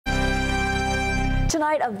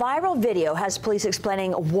Tonight, a viral video has police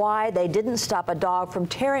explaining why they didn't stop a dog from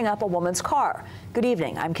tearing up a woman's car. Good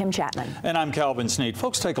evening. I'm Kim Chapman. And I'm Calvin Sneed.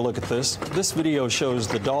 Folks, take a look at this. This video shows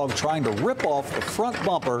the dog trying to rip off the front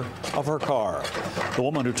bumper of her car. The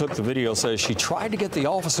woman who took the video says she tried to get the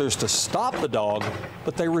officers to stop the dog,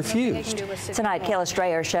 but they refused. Tonight, Kayla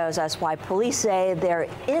Strayer shows us why police say their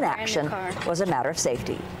inaction was a matter of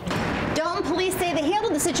safety. Dalton police say they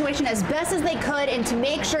handled the situation as best as they could and to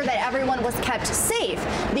make sure that everyone was kept safe.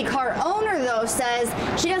 The car owner, though, says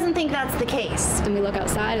she doesn't think that's the case. And we look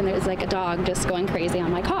outside and there's like a dog just going crazy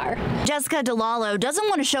on my car. Jessica DeLallo doesn't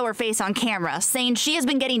want to show her face on camera, saying she has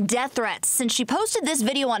been getting death threats since she posted this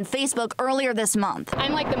video on Facebook earlier this month.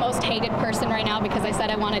 I'm like the most hated person right now because I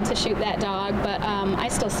said I wanted to shoot that dog, but I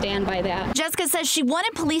still stand by that. Jessica says she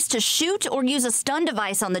wanted police to shoot or use a stun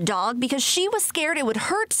device on the dog because she was scared it would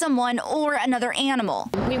hurt someone or another animal.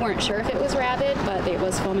 We weren't sure if it was rabid, but it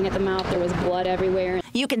was foaming at the mouth. There was blood everywhere.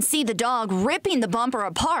 You can see the dog ripping the bumper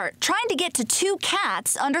apart, trying to get to two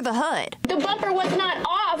cats under the hood. The bumper was not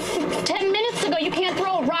off 10 minutes ago. You can't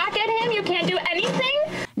throw a rock at him. You can't do anything.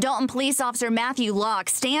 Dalton police officer Matthew Locke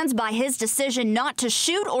stands by his decision not to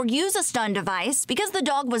shoot or use a stun device because the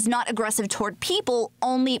dog was not aggressive toward people,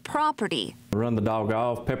 only property. Run the dog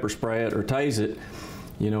off, pepper spray it, or tase it.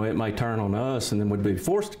 You know, it may turn on us and then we'd be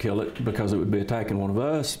forced to kill it because it would be attacking one of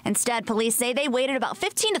us. Instead, police say they waited about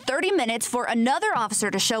 15 to 30 minutes for another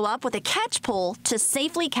officer to show up with a catch pole to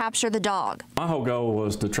safely capture the dog. My whole goal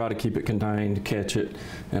was to try to keep it contained, catch it,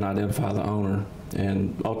 and identify the owner.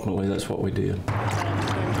 And ultimately, that's what we did.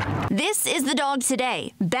 This is the dog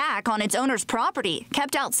today, back on its owner's property,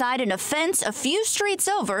 kept outside in a fence a few streets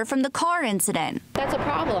over from the car incident. That's a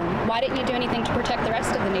problem. Why didn't you do anything to protect the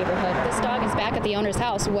rest of the neighborhood? This dog is back at the owner's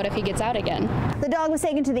house. What if he gets out again? The dog was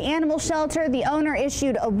taken to the animal shelter. The owner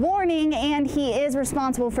issued a warning, and he is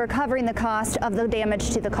responsible for covering the cost of the damage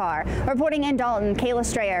to the car. Reporting in Dalton, Kayla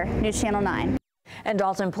Strayer, News Channel 9. And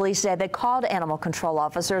Dalton police say they called animal control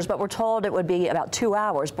officers, but were told it would be about 2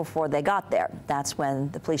 hours before they got there. That's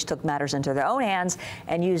when the police took matters into their own hands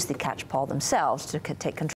and used the catch pole themselves to take control.